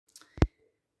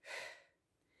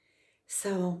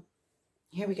So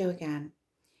here we go again.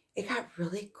 It got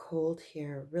really cold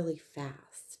here really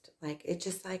fast. Like it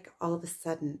just like all of a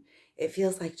sudden, it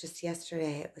feels like just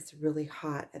yesterday it was really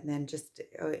hot and then just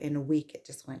in a week it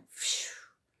just went phew.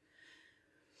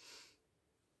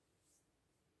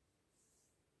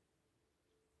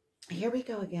 Here we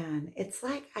go again. It's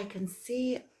like I can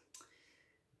see,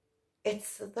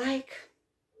 it's like,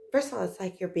 first of all, it's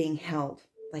like you're being held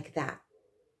like that,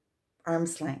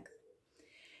 arm's length.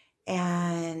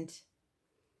 And,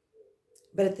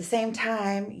 but at the same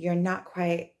time, you're not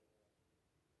quite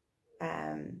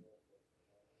um,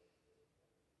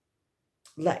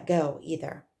 let go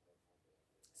either.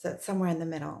 So it's somewhere in the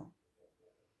middle.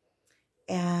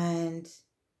 And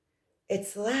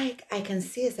it's like I can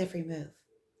see his every move.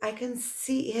 I can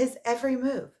see his every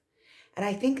move. And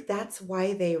I think that's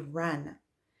why they run.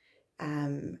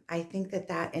 I think that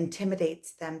that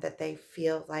intimidates them, that they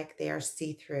feel like they are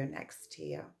see-through next to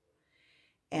you.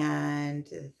 And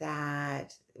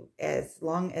that as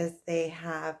long as they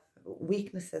have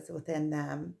weaknesses within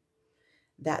them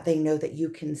that they know that you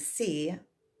can see,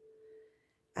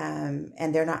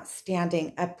 and they're not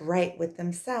standing upright with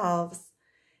themselves,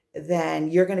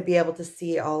 then you're going to be able to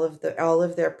see all of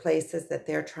their places that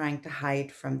they're trying to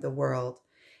hide from the world.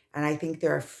 And I think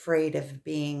they're afraid of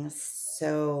being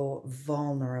so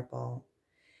vulnerable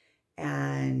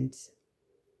and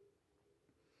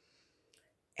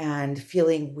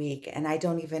feeling weak. And I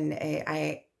don't even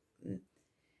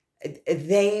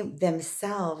they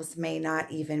themselves may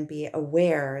not even be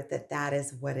aware that that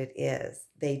is what it is.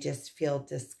 They just feel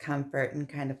discomfort and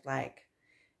kind of like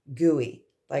gooey,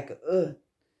 like ugh,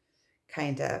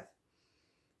 kind of.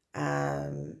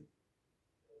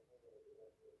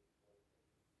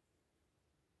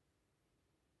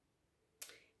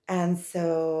 And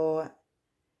so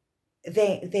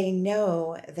they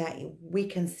know that we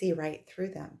can see right through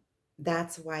them.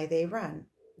 That's why they run.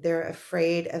 They're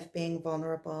afraid of being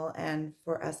vulnerable and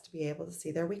for us to be able to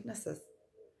see their weaknesses.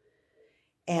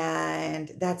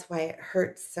 And that's why it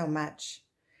hurts so much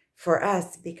for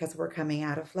us, because we're coming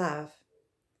out of love.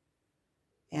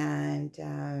 And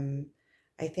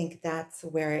I think that's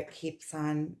where it keeps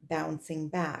on bouncing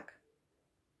back.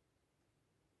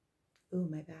 Ooh,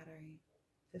 my battery,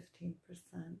 15%.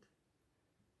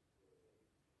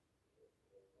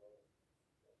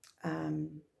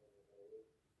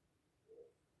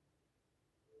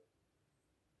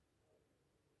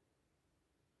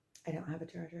 I don't have a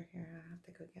charger here. I have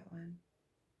to go get one.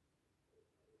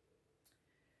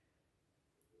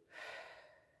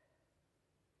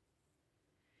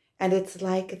 And it's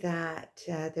like that.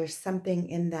 There's something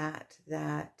in that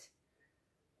that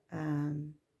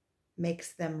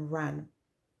makes them run.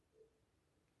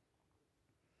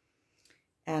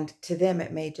 And to them,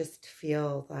 it may just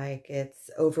feel like it's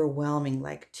overwhelming,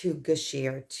 like too gushy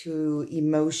or too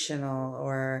emotional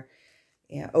or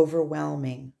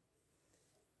overwhelming.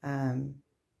 And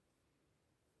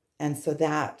so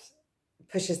that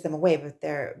pushes them away,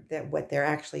 but what they're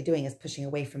actually doing is pushing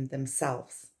away from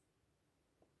themselves.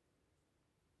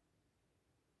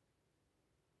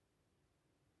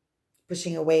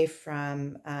 Pushing away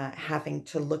from having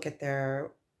to look at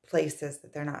their places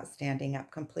that they're not standing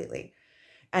up completely.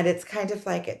 And it's kind of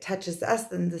like it touches us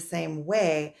in the same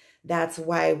way. That's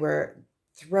why we're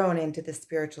thrown into the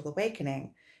spiritual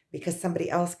awakening, because somebody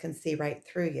else can see right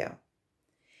through you.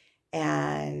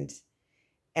 And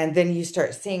then you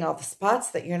start seeing all the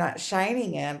spots that you're not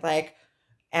shining in, like,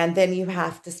 and then you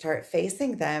have to start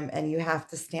facing them, and you have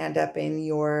to stand up in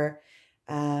your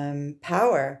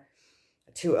power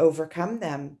to overcome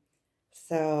them.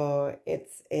 So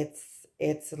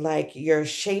it's like you're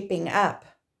shaping up,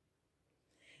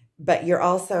 but you're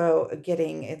also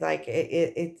getting like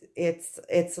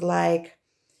it's like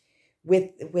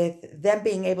with them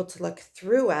being able to look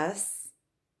through us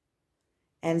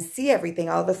and see everything.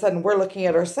 All of a sudden we're looking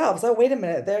at ourselves. Oh, wait a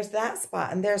minute, there's that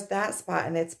spot and there's that spot,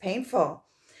 and it's painful.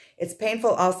 It's painful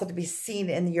also to be seen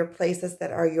in your places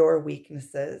that are your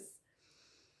weaknesses,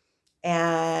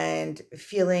 and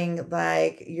feeling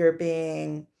like you're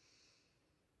being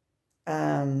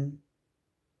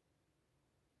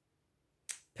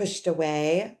pushed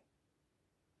away,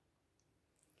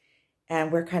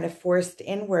 and we're kind of forced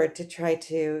inward to try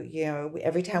to,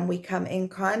 every time we come in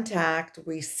contact,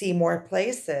 we see more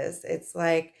places. It's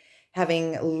like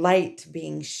having light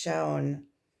being shown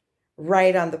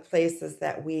right on the places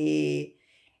that we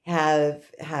have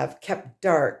kept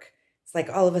dark. It's like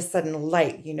all of a sudden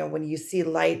light, when you see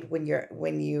light, when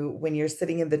you're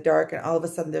sitting in the dark and all of a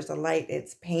sudden there's a light,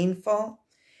 it's painful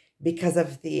because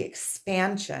of the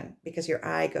expansion, because your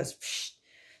eye goes psh.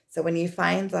 So when you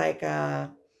find like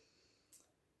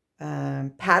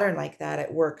pattern like that,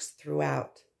 it works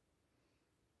throughout.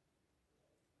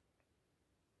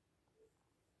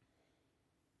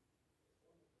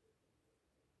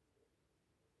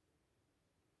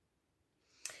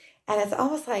 And it's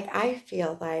almost like I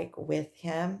feel like with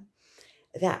him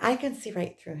that I can see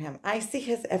right through him. I see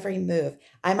his every move.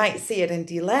 I might see it in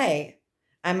delay.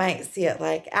 I might see it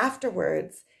like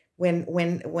afterwards when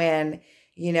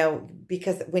you know,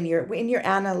 because when you're in your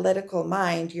analytical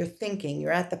mind, you're thinking,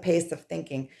 you're at the pace of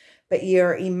thinking, but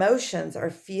your emotions are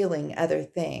feeling other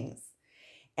things.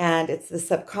 And it's the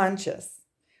subconscious,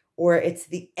 or it's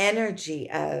the energy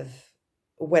of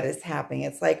what is happening.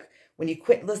 It's like when you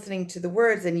quit listening to the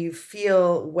words and you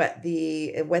feel what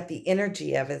the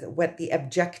energy of it, what the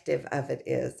objective of it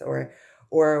is, or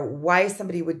why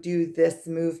somebody would do this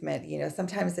movement. You know,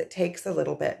 sometimes it takes a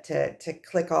little bit to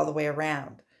click all the way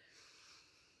around.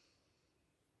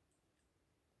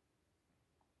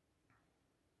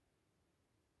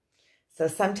 So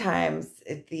sometimes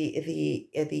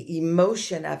the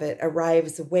emotion of it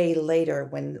arrives way later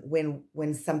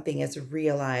when something is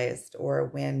realized, or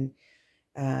when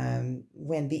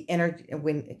the energy,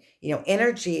 when, you know,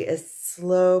 energy is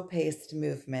slow paced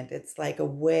movement. It's like a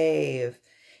wave.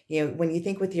 You know, when you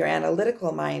think with your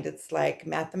analytical mind, it's like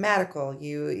mathematical.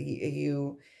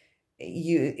 It's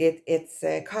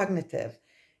cognitive.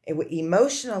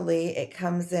 Emotionally, it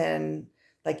comes in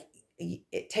like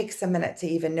it takes a minute to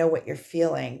even know what you're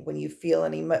feeling. When you feel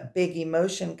any big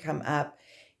emotion come up,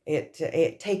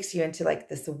 it takes you into like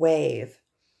this wave,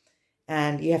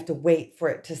 and you have to wait for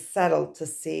it to settle to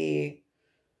see,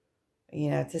 you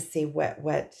know, to see what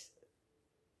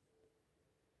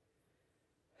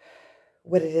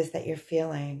it is that you're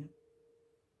feeling.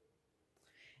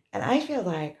 And I feel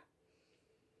like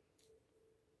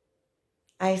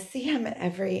I see him at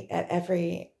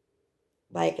every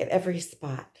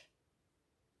spot.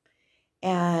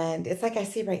 And it's like I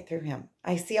see right through him.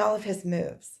 I see all of his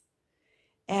moves.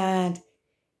 And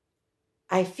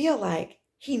I feel like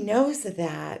he knows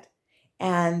that,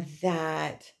 and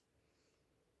that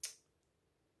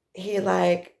he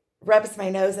like rubs my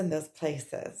nose in those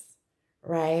places,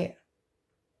 right?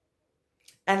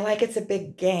 And like it's a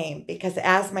big game, because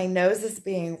as my nose is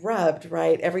being rubbed,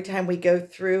 right, every time we go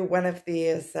through one of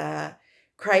these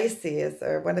crises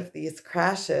or one of these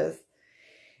crashes,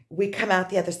 we come out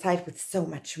the other side with so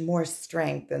much more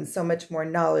strength and so much more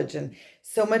knowledge, and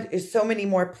so many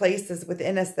more places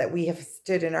within us that we have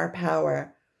stood in our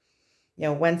power. You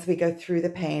know, once we go through the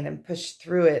pain and push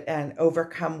through it and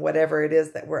overcome whatever it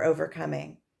is that we're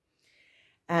overcoming.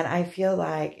 And I feel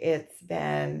like it's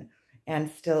been and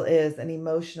still is an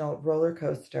emotional roller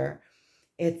coaster.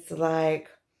 It's like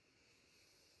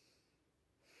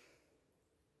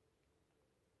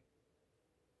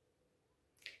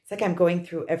I'm going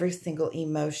through every single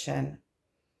emotion,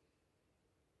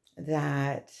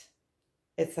 that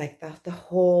it's like the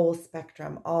whole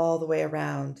spectrum all the way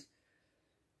around,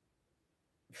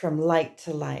 from light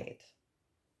to light.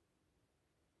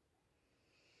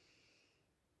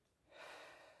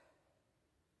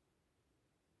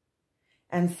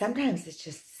 And sometimes it's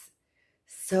just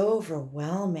so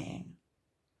overwhelming.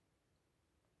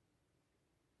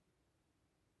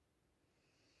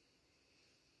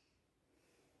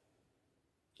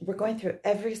 We're going through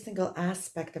every single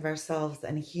aspect of ourselves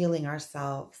and healing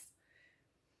ourselves.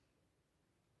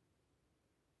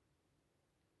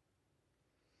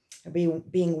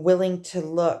 Being willing to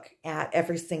look at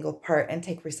every single part and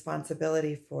take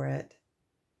responsibility for it.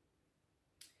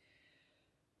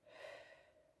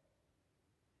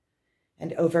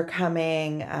 And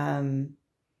overcoming,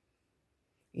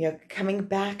 you know, coming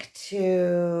back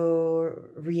to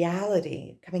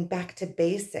reality, coming back to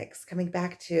basics, coming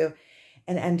back to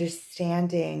an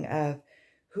understanding of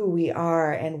who we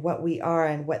are and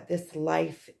what this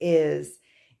life is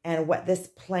and what this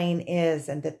plane is,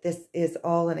 and that this is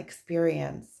all an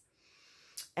experience.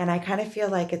 And I kind of feel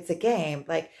like it's a game,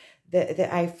 like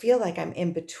I feel like I'm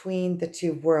in between the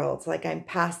two worlds, like I'm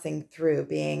passing through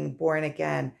being born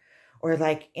again, or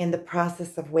like in the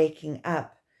process of waking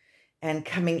up and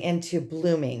coming into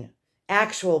blooming,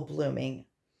 actual blooming,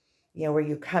 you know, where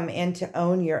you come in to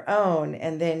own your own,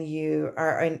 and then you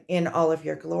are in all of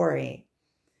your glory.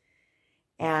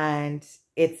 And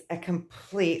it's a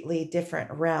completely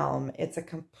different realm. It's a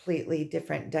completely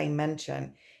different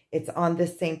dimension. It's on the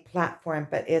same platform,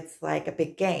 but it's like a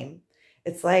big game.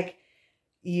 It's like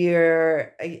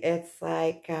I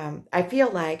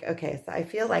feel like, okay, so I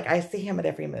feel like I see him at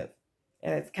every move.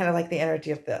 And it's kind of like the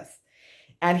energy of this.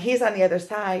 And he's on the other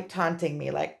side taunting me,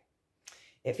 like,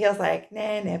 it feels like,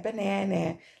 nah, nah,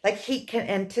 banana. Like he can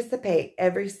anticipate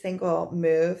every single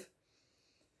move.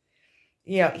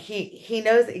 he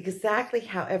knows exactly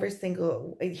how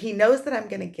he knows that I'm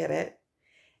going to get it.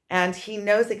 And he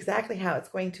knows exactly how it's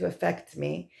going to affect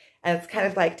me. And it's kind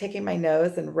of like taking my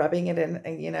nose and rubbing it in,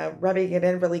 and, rubbing it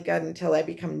in really good until I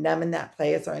become numb in that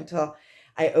place, or until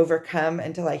I overcome,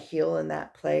 until I heal in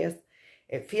that place.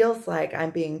 It feels like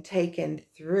I'm being taken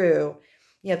through,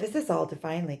 this is all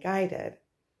divinely guided,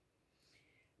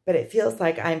 but it feels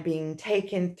like I'm being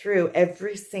taken through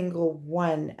every single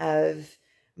one of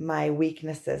my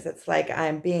weaknesses. It's like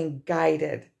I'm being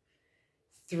guided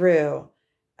through.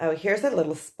 Oh, here's a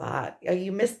little spot. Oh,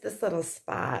 you missed this little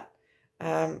spot.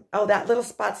 Oh, that little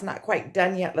spot's not quite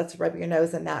done yet. Let's rub your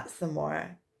nose in that some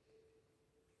more.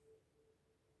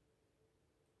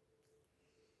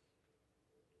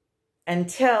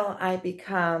 Until I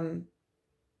become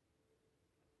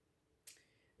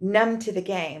numb to the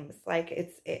games.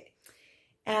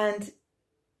 And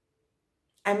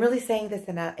I'm really saying this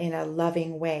in a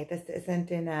loving way. This isn't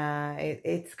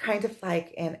it's kind of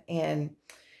like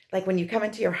like when you come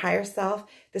into your higher self,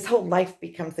 this whole life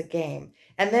becomes a game.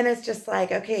 And then it's just like,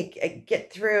 okay,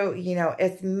 get through,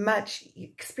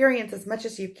 experience as much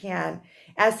as you can,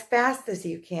 as fast as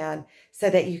you can, so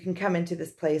that you can come into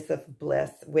this place of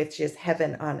bliss, which is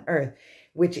heaven on earth,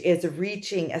 which is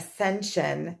reaching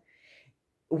ascension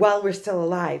while we're still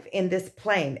alive in this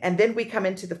plane. And then we come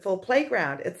into the full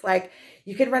playground. It's like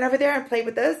you can run over there and play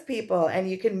with those people,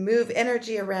 and you can move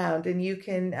energy around, and you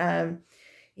can,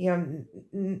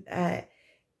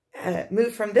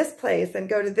 move from this place and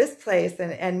go to this place,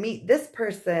 and meet this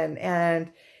person,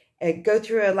 and go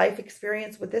through a life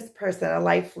experience with this person, a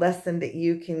life lesson that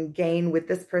you can gain with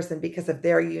this person because of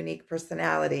their unique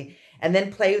personality, and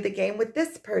then play the game with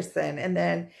this person. And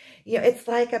then, it's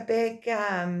like a big,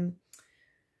 I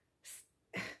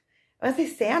want to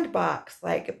say sandbox,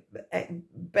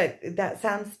 but that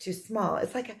sounds too small.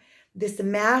 It's like this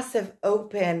massive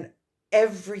open,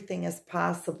 everything is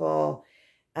possible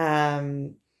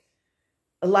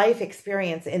life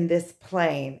experience in this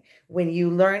plane, when you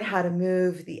learn how to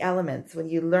move the elements, when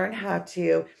you learn how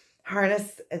to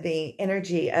harness the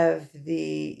energy of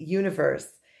the universe.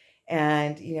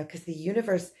 And, because the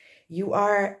universe, you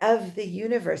are of the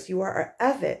universe, you are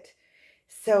of it.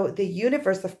 So the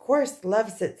universe, of course,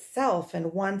 loves itself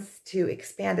and wants to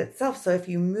expand itself. So if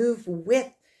you move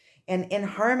with and in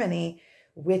harmony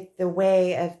with the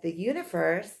way of the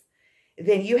universe,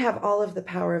 then you have all of the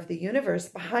power of the universe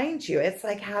behind you. It's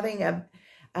like having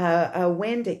a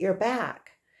wind at your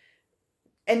back,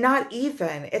 and not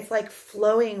even, it's like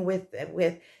flowing with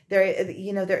there,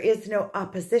 there is no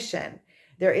opposition.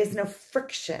 There is no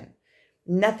friction.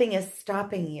 Nothing is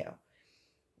stopping you.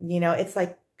 It's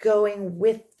like going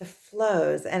with the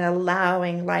flows and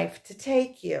allowing life to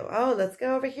take you. Oh, let's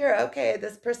go over here. Okay,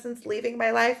 this person's leaving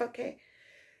my life. Okay,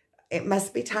 it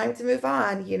must be time to move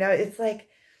on. It's like,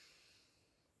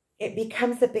 it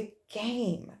becomes a big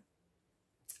game.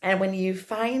 And when you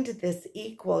find this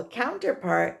equal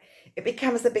counterpart, it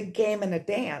becomes a big game and a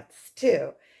dance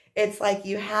too. It's like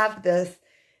you have this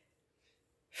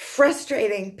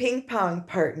frustrating ping pong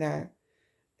partner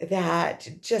that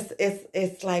just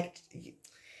it's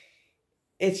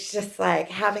just like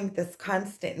having this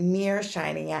constant mirror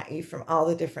shining at you from all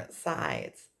the different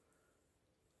sides.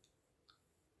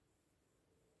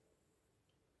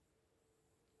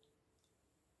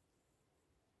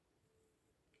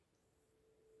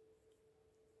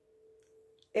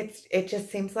 It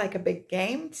just seems like a big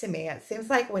game to me. It seems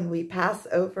like when we pass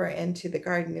over into the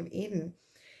Garden of Eden,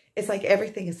 it's like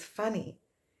everything is funny.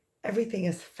 Everything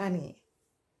is funny.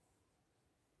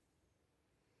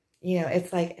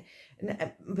 It's like,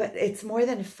 but it's more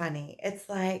than funny. It's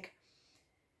like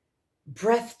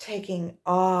breathtaking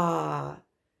awe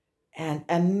and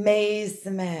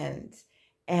amazement,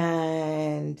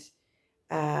 and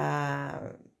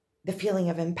the feeling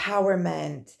of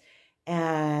empowerment,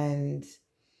 and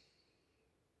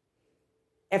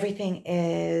everything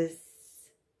is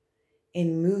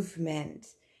in movement.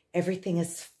 Everything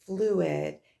is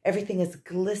fluid. Everything is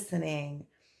glistening.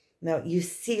 You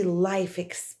see life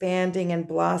expanding and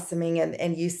blossoming,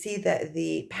 and you see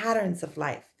the patterns of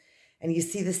life, and you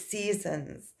see the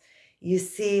seasons. You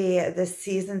see the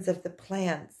seasons of the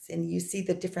plants, and you see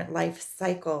the different life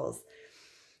cycles,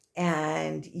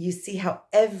 and you see how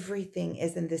everything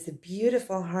is in this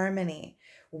beautiful harmony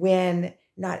when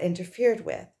not interfered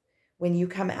with. When you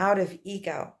come out of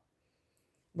ego,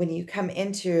 when you come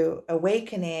into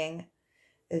awakening,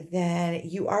 then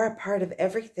you are a part of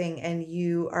everything, and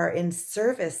you are in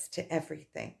service to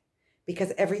everything,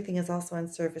 because everything is also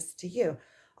in service to you.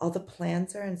 All the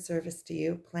plants are in service to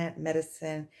you, plant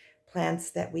medicine, plants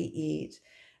that we eat.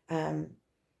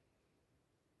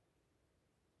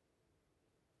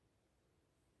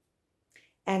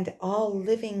 And all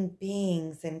living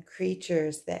beings and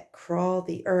creatures that crawl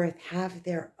the earth have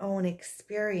their own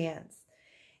experience.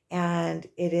 And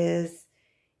it is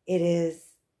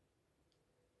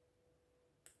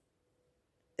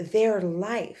their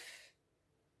life.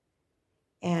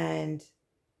 And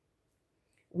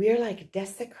we're like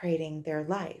desecrating their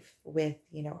life with,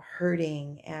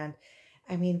 hurting. And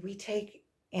I mean, we take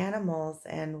animals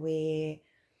and we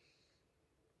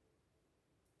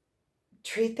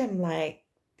treat them like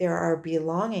they're our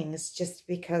belongings just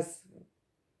because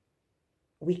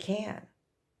we can.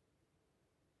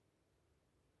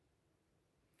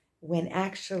 When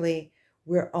actually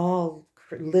we're all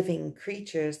living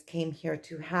creatures came here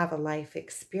to have a life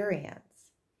experience.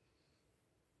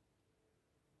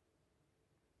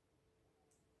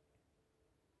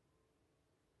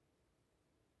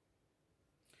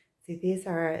 See, these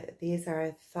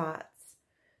are thoughts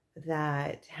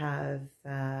that have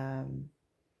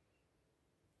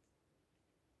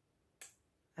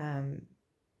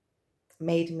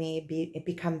made me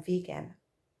become vegan.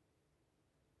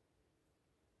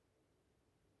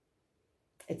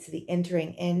 It's the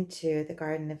entering into the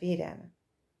Garden of Eden.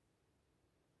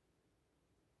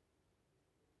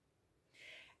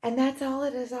 And that's all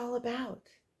it is all about.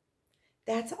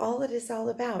 That's all it is all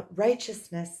about.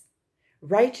 Righteousness.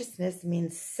 Righteousness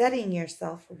means setting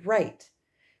yourself right,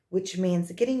 which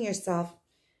means getting yourself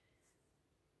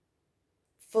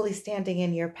fully standing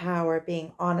in your power,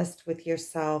 being honest with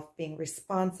yourself, being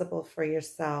responsible for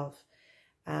yourself,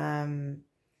 doing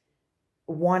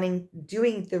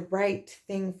the right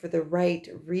thing for the right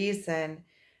reason,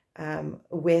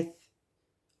 with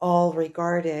all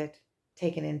regarded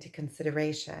taken into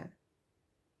consideration.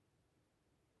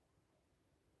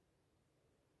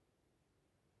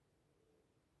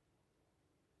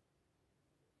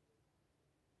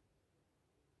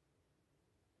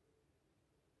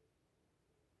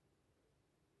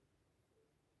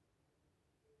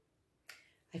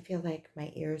 I feel like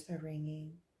my ears are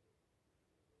ringing.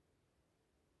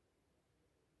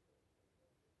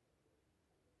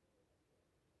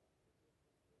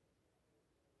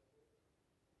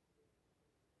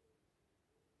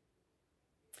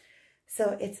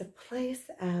 So it's a place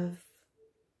of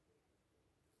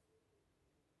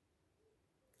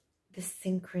the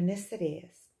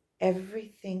synchronicities.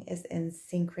 Everything is in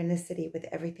synchronicity with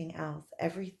everything else.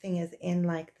 Everything is in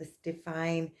like this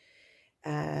divine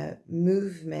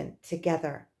movement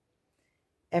together.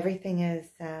 Everything is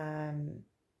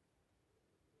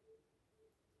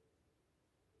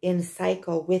in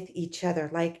cycle with each other,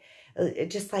 like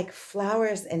just like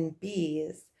flowers and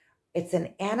bees. It's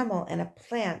an animal and a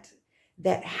plant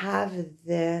that have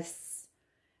this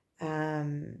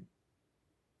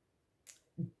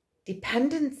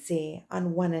dependency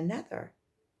on one another.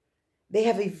 They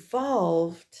have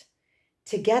evolved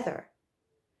together.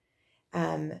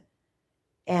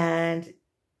 And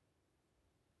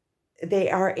they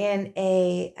are in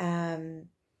a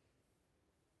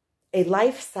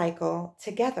life cycle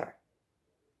together,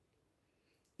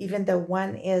 even though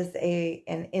one is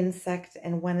an insect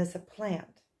and one is a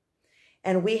plant.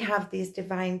 And we have these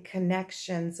divine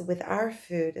connections with our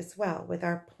food as well, with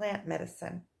our plant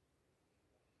medicine.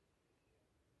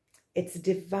 It's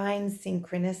divine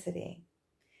synchronicity.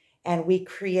 And we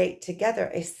create together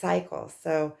a cycle.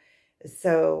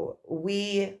 So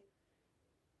we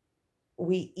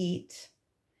eat,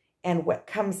 and what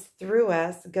comes through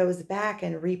us goes back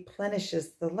and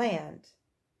replenishes the land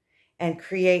and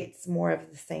creates more of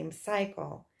the same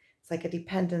cycle. It's like a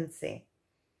dependency.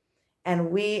 And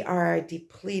we are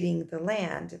depleting the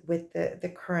land with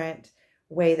the current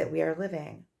way that we are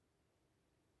living.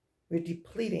 We're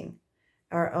depleting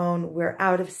we're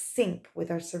out of sync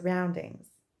with our surroundings.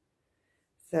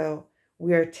 So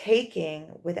we're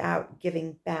taking without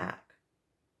giving back,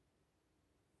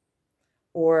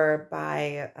 or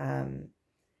by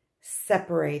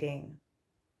separating.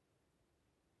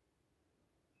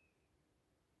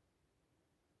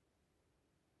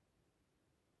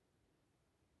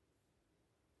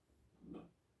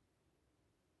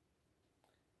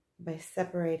 By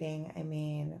separating, I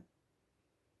mean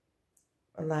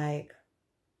like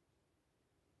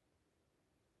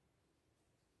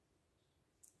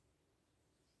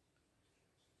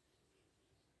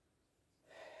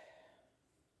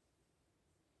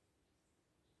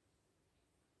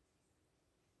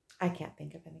I can't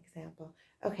think of an example.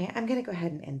 Okay, I'm going to go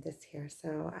ahead and end this here.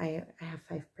 So I have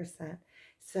 5%.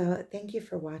 So thank you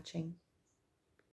for watching.